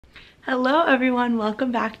Hello everyone,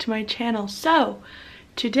 welcome back to my channel. So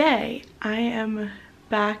today I am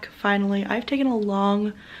back finally. I've taken a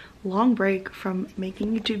long break from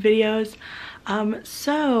making YouTube videos.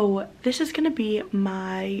 So this is gonna be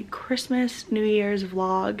my Christmas New Year's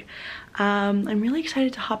vlog. I'm really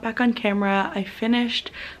excited to hop back on camera. I finished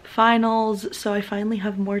finals, so I finally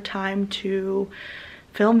have more time to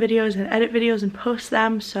film videos and edit videos and post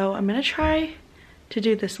them. So I'm gonna try to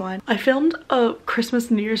do this one. I filmed a Christmas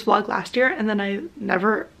New Year's vlog last year and then I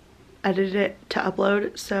never edited it to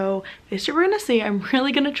upload, so this year we're gonna see. I'm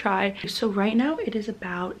really gonna try. So right now it is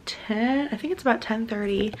about 10, I think it's about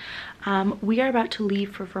 10:30. We are about to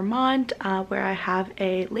leave for Vermont, where I have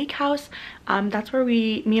a lake house. That's where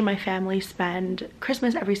me and my family spend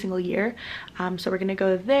Christmas every single year. So we're gonna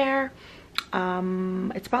go there.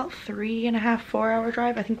 It's about 3.5, 4-hour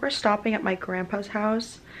drive. I think we're stopping at my grandpa's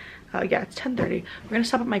house. Yeah, it's 10:30. We're gonna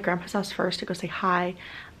stop at my grandpa's house first to go say hi,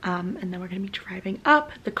 and then we're gonna be driving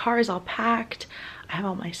up. The car is all packed. I have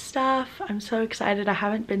all my stuff. I'm so excited. I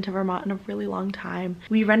haven't been to Vermont in a really long time.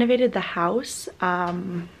 We renovated the house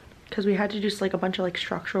because we had to do just like a bunch of like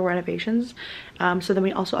structural renovations. So then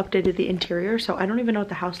we also updated the interior. So I don't even know what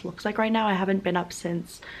the house looks like right now. I haven't been up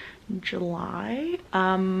since July.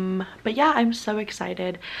 But yeah, I'm so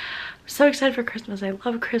excited. So excited for Christmas. I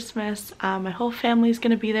love Christmas. My whole family's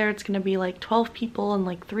gonna be there. It's gonna be like 12 people and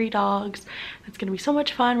like 3 dogs. It's gonna be so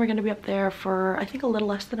much fun. We're gonna be up there for I think a little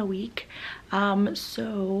less than a week.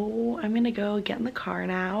 So I'm gonna go get in the car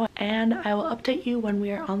now and I will update you when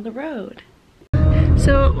we are on the road.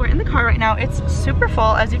 So we're in the car right now. It's super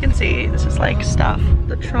full, as you can see. This is like stuff.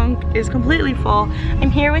 The trunk is completely full. I'm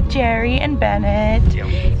here with Jerry and Bennett.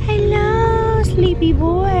 Hello, sleepy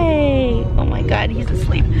boy. Oh my God, he's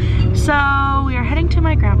asleep. So we are heading to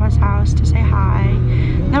my grandpa's house to say hi.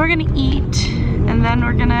 Then we're gonna eat and then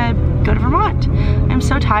we're gonna go to Vermont. I'm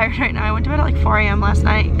so tired right now. I went to bed at like 4 a.m. last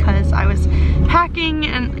night because I was packing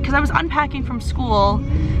and because I was unpacking from school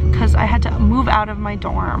because I had to move out of my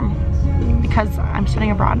dorm because I'm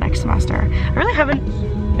studying abroad next semester. I really haven't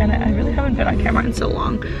been on camera in so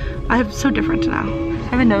long. I'm so different now. I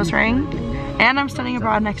have a nose ring and I'm studying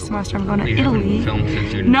abroad next semester. I'm going to Italy.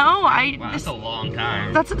 No, wow, that's a long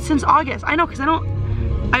time. That's since August. I know, because I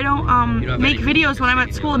don't make videos when I'm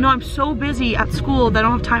at school. No, I'm so busy at school that I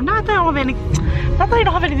don't have time. Not that I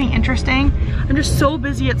don't have anything interesting. I'm just so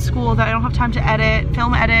busy at school that I don't have time to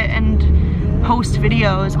film edit, and post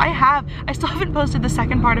videos. I still haven't posted the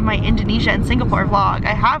second part of my Indonesia and Singapore vlog.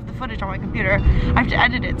 I have the footage on my computer. I have to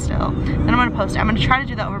edit it still. Then I'm gonna post it. I'm gonna try to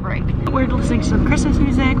do that over break. We're listening to some Christmas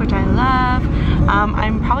music, which I love.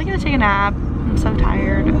 I'm probably gonna take a nap. I'm so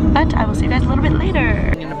tired, but I will see you guys a little bit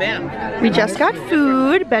later. We just got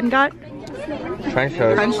food. Ben got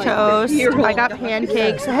French toast. I got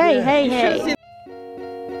pancakes. Hey.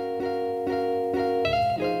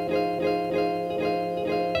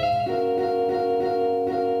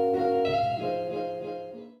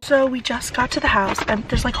 So we just got to the house and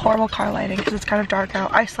there's like horrible car lighting because it's kind of dark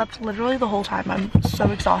out. I slept literally the whole time. I'm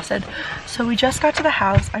so exhausted. So we just got to the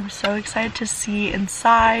house. I'm so excited to see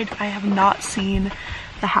inside. I have not seen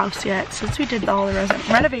the house yet since we did all the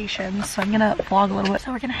renovations. So I'm gonna vlog a little bit.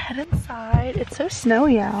 So we're gonna head inside. It's so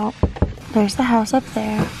snowy out. There's the house up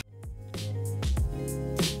there.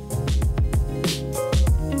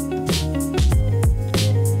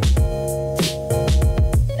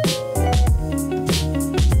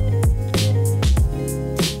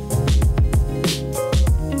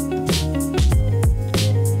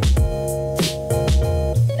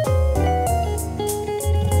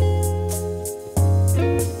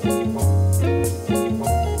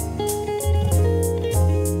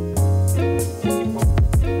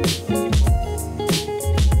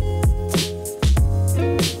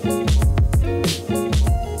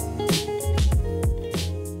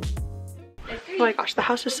 Oh my gosh, the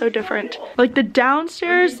house is so different. Like the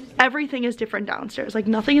downstairs, everything is different downstairs. Like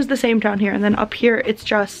nothing is the same down here. And then up here, it's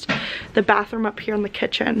just the bathroom up here and the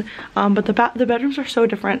kitchen. But the bedrooms are so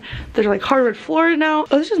different. There's like hardwood floor now.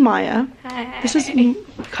 Oh, this is Maya. Hi. This is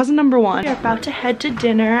cousin number 1. We're about to head to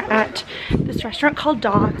dinner at this restaurant called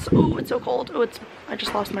Dots. Oh, it's so cold. Oh, I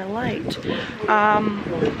just lost my light.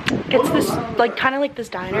 It's this like kind of like this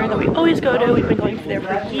diner that we always go to. We've been going there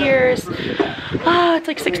for years. It's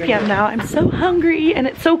like 6 p.m. now. I'm so hungry and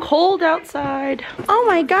it's so cold outside. Oh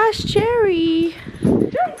my gosh, Jerry.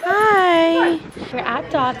 Hi. We're at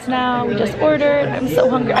Dots now. We just ordered. I'm so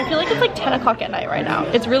hungry. I feel like it's like 10 o'clock at night right now.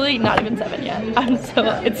 It's really not even 7 yet.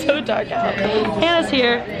 It's so dark out. Hannah's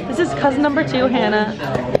here. This is cousin number 2, Hannah.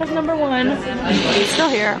 Cousin number 1, still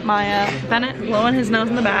here, Maya. Bennett blowing his nose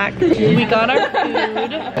in the back. We got our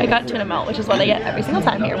food. I got tuna melt, which is what I get every single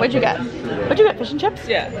time here. What'd you get? What'd you get? Fish and chips?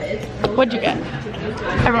 Yeah. What'd you get?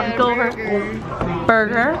 Everyone, go over.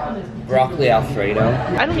 Burger. Broccoli Alfredo.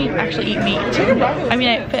 I don't actually eat meat. I mean,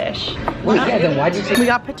 I eat fish. Wait, yeah, then why'd you say? We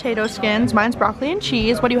got potato skins. Mine's broccoli and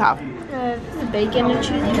cheese. What do you have? Bacon and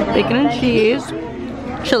cheese. Bacon and cheese.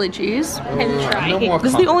 Chili cheese. And try.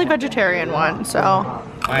 This is the only vegetarian one, so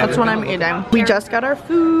that's what I'm eating. We just got our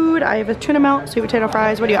food. I have a tuna melt, sweet potato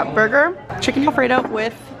fries. What do you have? Burger, chicken Alfredo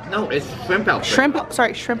with... No, it's shrimp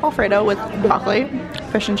Alfredo. Shrimp Alfredo with broccoli,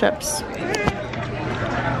 fish and chips.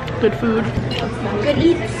 Good food. Good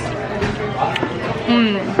eats.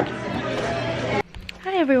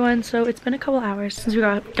 Hi everyone, so it's been a couple hours since we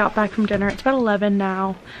got back from dinner. It's about 11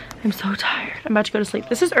 now. I'm so tired. I'm about to go to sleep.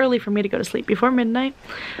 This is early for me to go to sleep before midnight.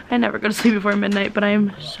 I never go to sleep before midnight, but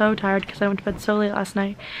I'm so tired because I went to bed so late last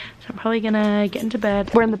night. So I'm probably gonna get into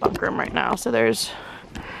bed. We're in the bunk room right now, so there's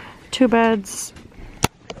 2 beds.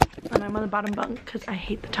 And I'm on the bottom bunk because I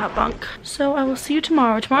hate the top bunk. So I will see you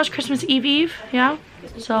tomorrow. Tomorrow's Christmas Eve, yeah?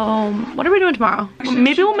 So what are we doing tomorrow?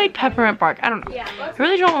 Maybe we'll make Peppermint Bark. I don't know. I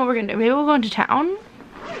really don't know what we're gonna do. Maybe we'll go into town?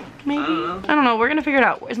 Maybe? I don't know. We're gonna figure it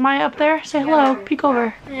out. Is Maya up there? Say hello. Peek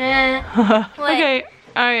over. Okay.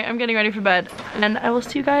 Alright, I'm getting ready for bed. And I will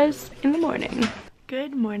see you guys in the morning.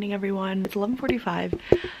 Good morning, everyone. It's 11:45.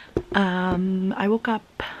 I woke up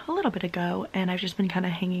a little bit ago and I've just been kind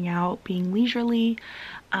of hanging out, being leisurely.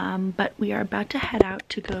 But we are about to head out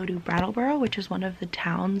to go to Brattleboro, which is one of the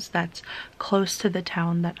towns that's close to the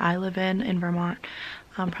town that I live in Vermont.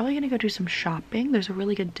 I'm probably gonna go do some shopping. There's a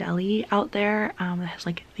really good deli out there that has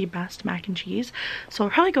like the best mac and cheese. So I'll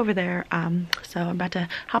probably go over there. So I'm about to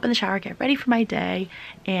hop in the shower, get ready for my day.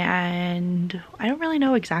 And I don't really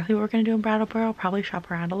know exactly what we're gonna do in Brattleboro. Probably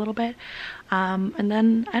shop around a little bit. And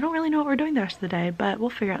then I don't really know what we're doing the rest of the day, but we'll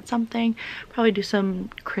figure out something. Probably do some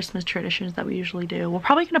Christmas traditions that we usually do. We're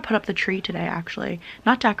probably gonna put up the tree today, actually.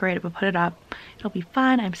 Not decorate it, but put it up. It'll be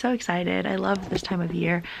fun. I'm so excited. I love this time of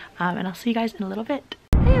year. And I'll see you guys in a little bit.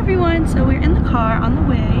 Hey everyone, so we're in the car on the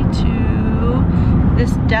way to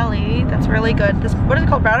this deli that's really good. This, what is it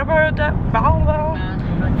called? Brattleboro?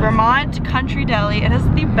 Vermont Country Deli. It has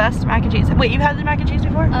the best mac and cheese. Wait, you've had the mac and cheese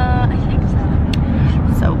before? I think so.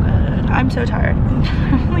 So good. I'm so tired.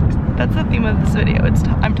 Like, that's the theme of this video.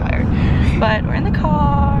 I'm tired. But we're in the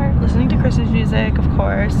car, listening to Christmas music, of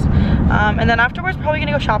course. And then afterwards, probably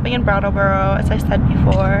gonna go shopping in Brattleboro, as I said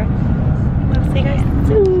before. I'll see you guys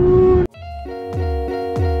soon.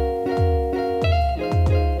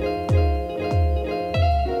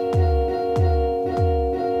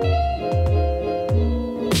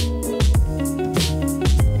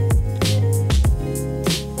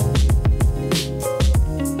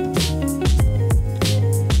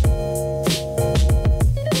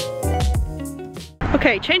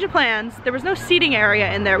 Okay, change of plans. There was no seating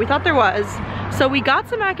area in there. We thought there was. So we got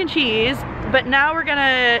some mac and cheese, but now we're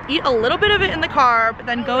gonna eat a little bit of it in the car, but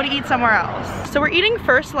then go to eat somewhere else. So we're eating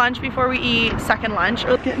first lunch before we eat second lunch.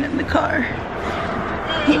 Oh, getting in the car.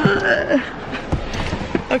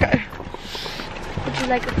 Okay. Would you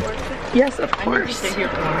like a fork? Yes, of course.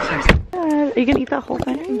 Are you gonna eat that whole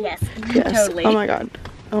thing? Yes, yes. totally. Oh my god.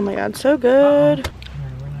 Oh my god, so good.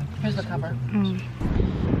 Here's the cover.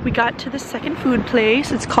 We got to the second food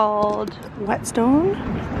place. It's called Whetstone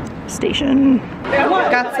Station.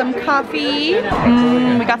 Got some coffee.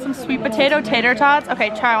 We got some sweet potato tater tots. Okay,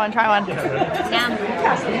 try one, try one. Yum.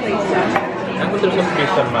 There's supposed to be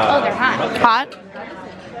some, Oh, they're hot. Hot?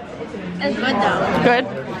 It's good though. Good?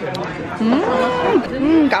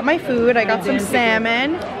 Got my food. I got some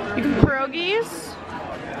salmon. You can pierogies.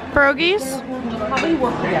 So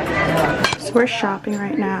we're shopping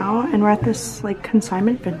right now and we're at this like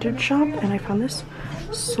consignment vintage shop and I found this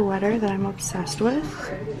sweater that I'm obsessed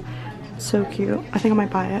with. It's so cute. I think I might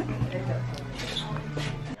buy it.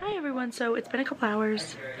 Hi everyone, so it's been a couple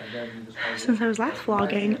hours since I was last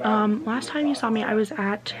vlogging. Last time you saw me I was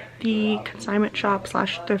at the consignment shop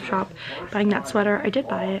slash thrift shop buying that sweater. I did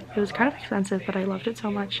buy it. It was kind of expensive but I loved it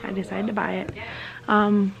so much I decided to buy it.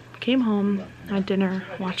 Came home, had dinner,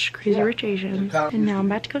 watched Crazy Rich Asians, and now I'm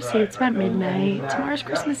about to go sleep. It's about midnight. Tomorrow's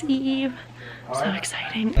Christmas Eve. So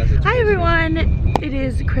exciting. Hi everyone, it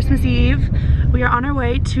is Christmas Eve. We are on our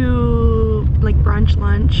way to like brunch,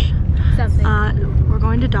 lunch. Something. We're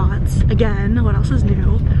going to Dots again. What else is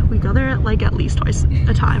new? We go there like at least twice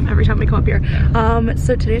a time every time we come up here.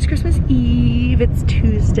 So today's Christmas Eve. It's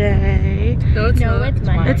Tuesday. No, it's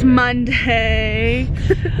Monday. It's Monday.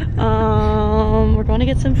 We're going to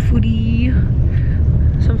get some food.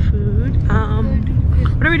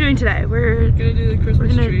 What are we doing today? We're gonna do the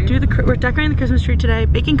Christmas tree. We're decorating the Christmas tree today,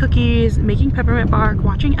 baking cookies, making peppermint bark,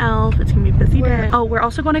 watching Elf. It's gonna be a busy day. Oh, we're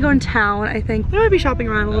also going to go in town, I think. We might be shopping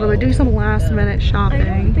around a little bit, doing some last minute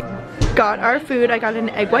shopping. Got our food. I got an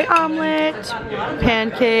egg white omelet,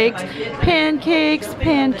 pancakes.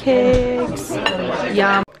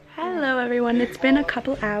 Yum. Hello everyone, it's been a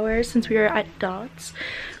couple hours since we were at Dots.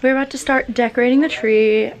 We're about to start decorating the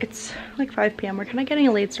tree. It's like 5 p.m. We're kind of getting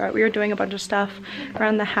a late start. We were doing a bunch of stuff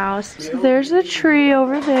around the house. So there's the tree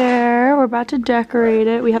over there. We're about to decorate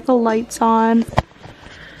it. We have the lights on.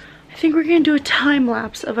 I think we're gonna do a time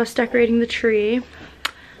lapse of us decorating the tree.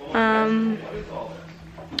 And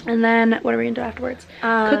then what are we gonna do afterwards?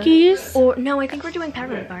 Cookies? Or no, I think we're doing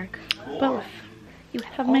peppermint bark. Both. You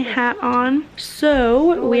have my hat on.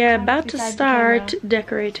 So we are about to start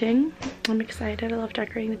decorating. I'm excited. I love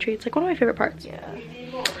decorating the tree. It's like one of my favorite parts. Yeah.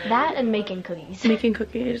 That and making cookies. Making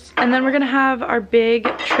cookies. And then we're gonna have our big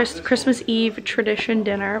Christmas Eve tradition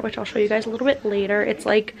dinner, which I'll show you guys a little bit later. It's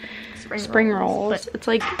like spring rolls. It's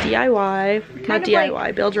like DIY, not DIY,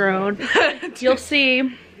 like build your own. You'll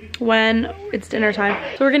see when it's dinner time.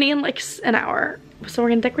 So we're gonna eat in like an hour. So we're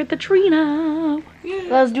gonna decorate the tree now. Yeah.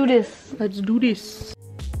 Let's do this. Let's do this.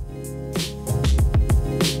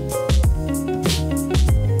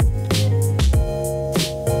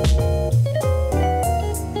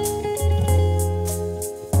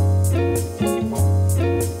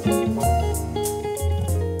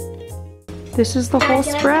 This is the whole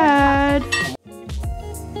spread.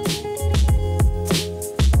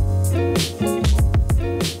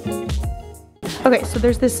 Okay, so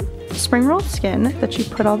there's this spring roll skin that you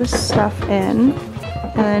put all this stuff in,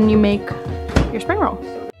 and then you make your spring roll.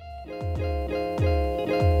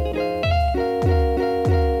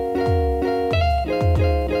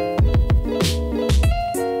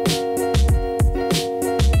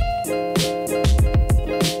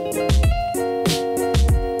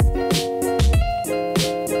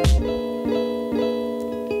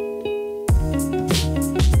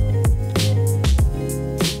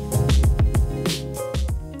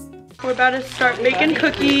 We're about to start baking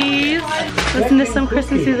cookies. Listen to some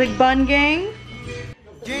Christmas music. Bun Gang.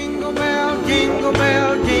 Jingle bell, jingle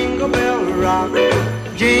bell, jingle bell rock.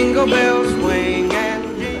 Jingle bell swing and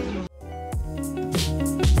jingle.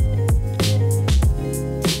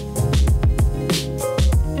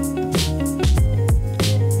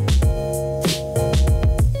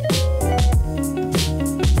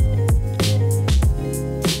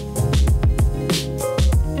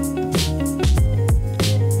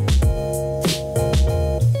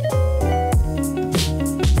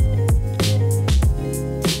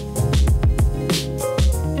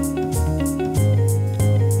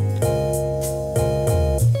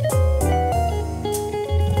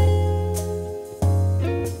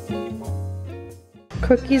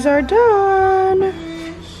 Cookies are done.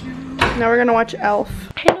 Now we're gonna watch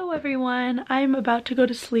Elf. Hello everyone, I'm about to go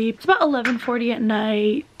to sleep. It's about 11:40 at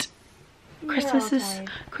night. Christmas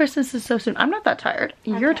is so soon. I'm not that tired.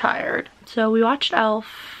 You're tired. So we watched Elf.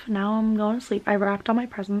 Now I'm going to sleep. I wrapped all my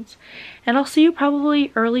presents. And I'll see you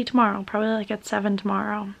probably early tomorrow. Probably like at 7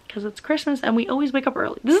 tomorrow. Because it's Christmas and we always wake up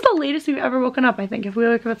early. This is the latest we've ever woken up, I think. If we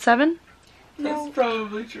wake up at 7. That's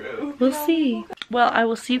probably true. We'll see. Well, I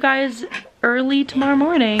will see you guys early tomorrow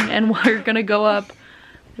morning. And we're going to go up.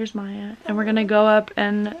 There's Maya. And we're going to go up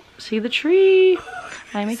and see the tree.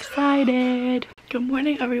 I'm excited. Good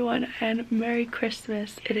morning, everyone, and Merry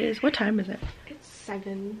Christmas. It is, what time is it? It's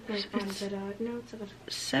 7. No,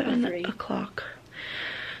 it's 7 o'clock.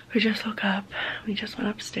 We just woke up. We just went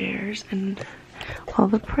upstairs, and all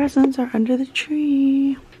the presents are under the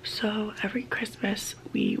tree. So every Christmas,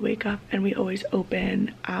 we wake up and we always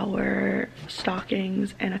open our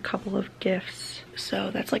stockings and a couple of gifts. So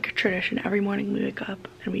that's like a tradition. Every morning we wake up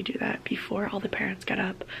and we do that before all the parents get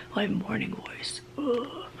up. I have morning voice.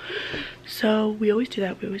 Ugh. So we always do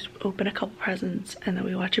that. We always open a couple presents and then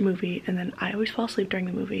we watch a movie, and then I always fall asleep during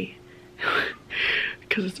the movie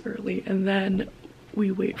because it's early, and then we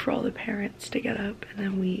wait for all the parents to get up and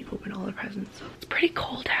then we open all the presents. So it's pretty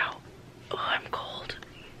cold out. Oh, I'm cold.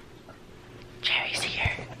 Cherry's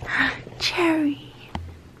here. Cherry.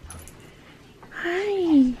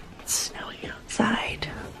 Hi. It's snowing outside.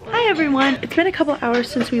 Hi everyone. It's been a couple hours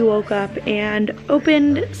since we woke up and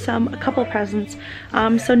opened a couple presents.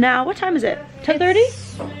 So now, what time is it? 10:30?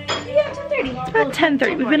 Yeah, 10:30. 10:30. It's about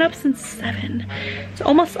 10:30. We've been up since 7. It's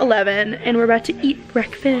almost 11 and we're about to eat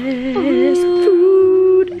breakfast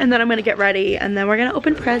food. And then I'm gonna get ready and then we're gonna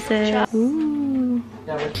open presents. Ooh.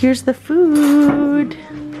 Here's the food.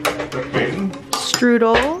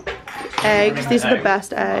 Strudel, eggs. These are the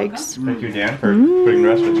best eggs. Thank you, Dan, for putting the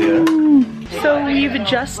recipe together. So we've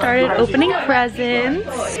just started opening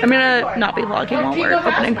presents. I'm gonna not be vlogging while we're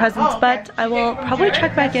opening presents, but I will probably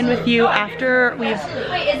check back in with you after we've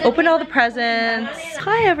opened all the presents.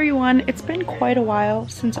 Hi everyone, it's been quite a while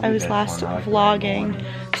since I was last vlogging.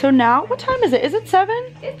 So now, what time is it? Is it 7?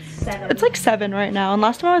 It's 7. It's like 7 right now, and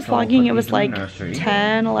last time I was vlogging it was like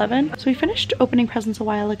 10, 11. So we finished opening presents a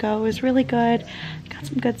while ago. It was really good. Got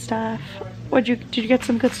some good stuff. Did you get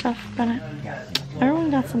some good stuff, Bennett?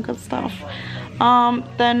 Everyone got some good stuff.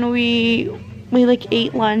 Then we like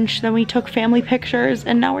ate lunch, then we took family pictures,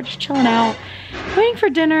 and now we're just chilling out, waiting for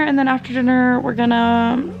dinner. And then after dinner, we're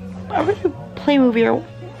gonna play a movie or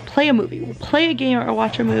play a movie. We'll play a game or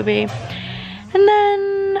watch a movie, and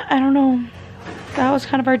then I don't know. That was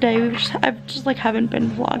kind of our day. I've just like haven't been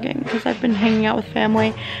vlogging because I've been hanging out with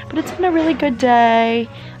family, but it's been a really good day.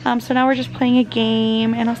 So now we're just playing a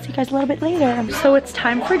game and I'll see you guys a little bit later. So it's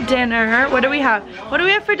time for dinner. What do we have? What do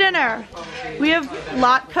we have for dinner? We have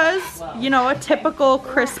latkes, you know, a typical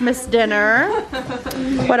Christmas dinner.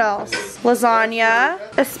 What else? Lasagna,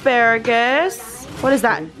 asparagus. What is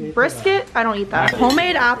that? Brisket? I don't eat that.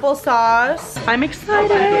 Homemade applesauce. I'm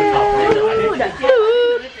excited.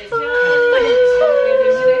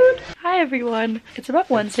 Hi everyone. It's about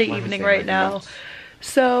Wednesday evening right now.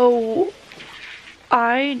 So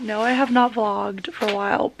I know I have not vlogged for a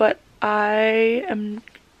while, but I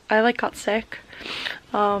like got sick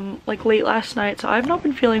like late last night, so I've not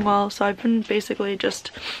been feeling well. So I've been basically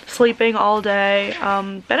just sleeping all day.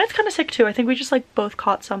 Bennett's kind of sick too. I think we just like both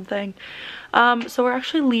caught something. So we're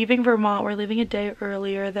actually leaving Vermont. We're leaving a day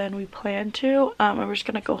earlier than we planned to, and we're just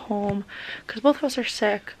gonna go home because both of us are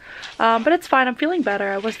sick. But it's fine. I'm feeling better.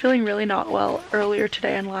 I was feeling really not well earlier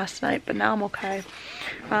today and last night, but now I'm okay.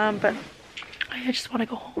 But I just want to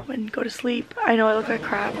go home and go to sleep. I know I look like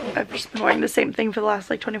crap. I've just been wearing the same thing for the last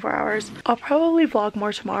like 24 hours. I'll probably vlog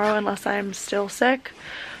more tomorrow unless I'm still sick.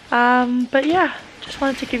 But yeah, just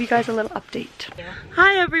wanted to give you guys a little update.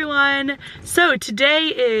 Hi everyone. So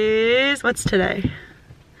today is, what's today?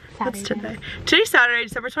 What's today? Today's Saturday,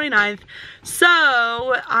 December 29th. So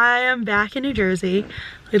I am back in New Jersey.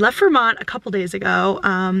 We left Vermont a couple days ago.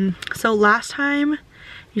 So last time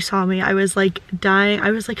you saw me, I was like dying.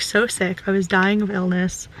 I was like so sick. I was dying of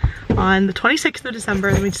illness on the 26th of December,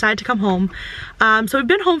 and we decided to come home. So we've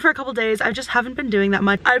been home for a couple days. I just haven't been doing that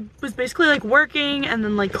much. I was basically like working and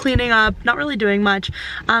then like cleaning up, not really doing much.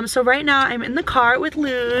 So right now I'm in the car with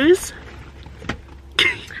Luz.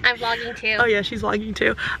 I'm vlogging too. Oh yeah, she's vlogging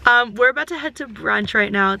too. We're about to head to brunch right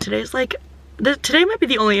now. Today's like, today might be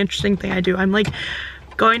the only interesting thing I do. I'm like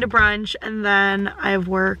going to brunch and then I have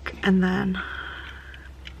work and then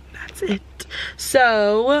that's it.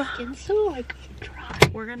 So like dry.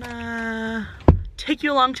 we're gonna take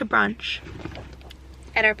you along to brunch.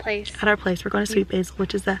 At our place. At our place. We're going to Sweet Basil,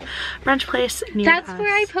 which is the brunch place near That's us.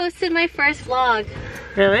 where I posted my first vlog.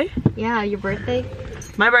 Really? Yeah, your birthday.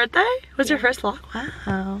 My birthday? Was your first vlog?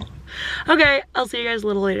 Wow. Okay, I'll see you guys a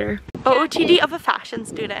little later. OOTD of a fashion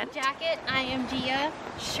student. Jacket, I am Gia.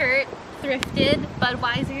 Shirt, thrifted,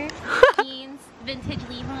 Budweiser. Jeans, vintage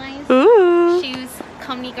Levi's. Ooh. Shoes,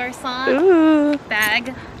 Comme des Garçons. Ooh.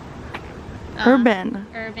 Bag. Urban.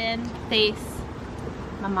 Urban. Face.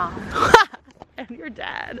 My mom. And your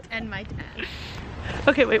dad. And my dad.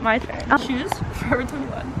 Okay, wait, my turn. Shoes, Forever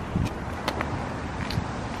 21.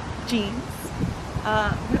 Jeans.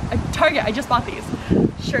 Target, I just bought these.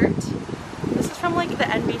 Shirt. This is from like the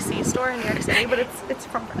NBC store in New York City, but it's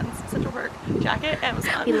from Friends. Such a work. Jacket,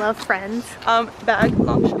 Amazon. We love Friends. Bag,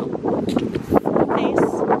 Bombshell. Face,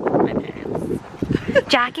 my pants.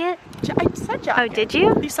 Jacket? I said jacket. Oh, did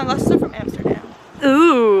you? These sunglasses are from Amsterdam.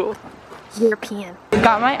 Ooh. European.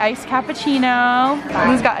 Got my iced cappuccino.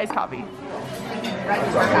 Who's got iced coffee?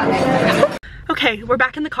 Okay, we're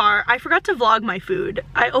back in the car. I forgot to vlog my food.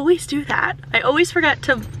 I always do that. I always forget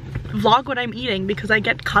to vlog what I'm eating because I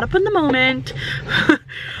get caught up in the moment.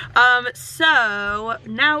 So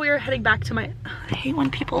now we are heading back to my, I hate when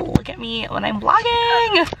people look at me when I'm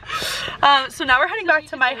vlogging. So now we're heading back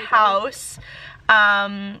to my house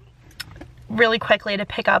really quickly to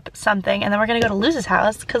pick up something, and then we're gonna go to Luz's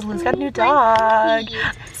house because Luz got a new dog.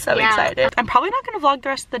 So excited. I'm probably not gonna vlog the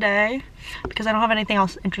rest of the day because I don't have anything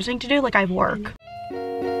else interesting to do. Like, I have work.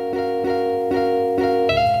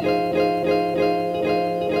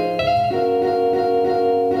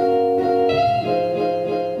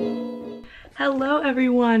 Hello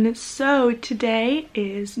everyone. So today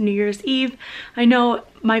is New Year's Eve. I know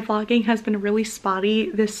my vlogging has been really spotty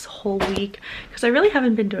this whole week because I really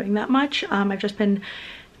haven't been doing that much. I've just been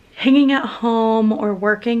hanging at home or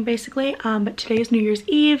working basically, but today is New Year's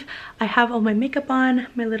Eve. I have all my makeup on,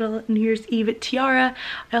 my little New Year's Eve tiara.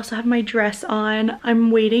 I also have my dress on.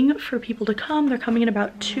 I'm waiting for people to come. They're coming in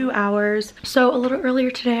about 2 hours. So a little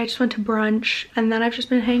earlier today I just went to brunch and then I've just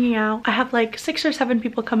been hanging out. I have like 6 or 7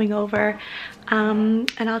 people coming over,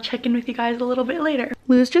 and I'll check in with you guys a little bit later.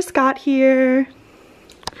 Lou's just got here.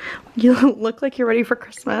 You look like you're ready for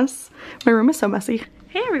Christmas. My room is so messy.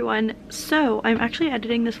 Hey everyone, so I'm actually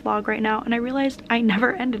editing this vlog right now and I realized I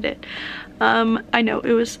never ended it. I know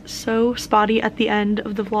it was so spotty at the end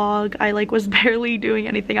of the vlog. I like was barely doing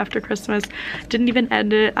anything after Christmas, didn't even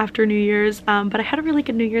end it after New Year's, but I had a really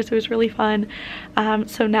good New Year's. It was really fun.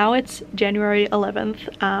 So now it's January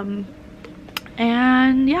 11th,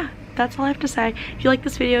 and yeah, that's all I have to say. If you like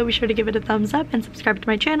this video, be sure to give it a thumbs up and subscribe to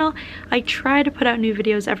my channel. I try to put out new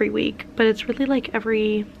videos every week, but it's really like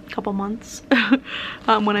every couple months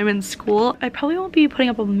when I'm in school. I probably won't be putting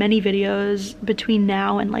up many videos between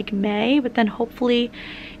now and like May, but then hopefully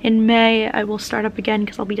in May I will start up again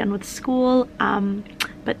because I'll be done with school.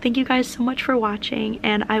 But thank you guys so much for watching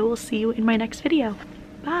and I will see you in my next video.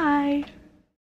 Bye!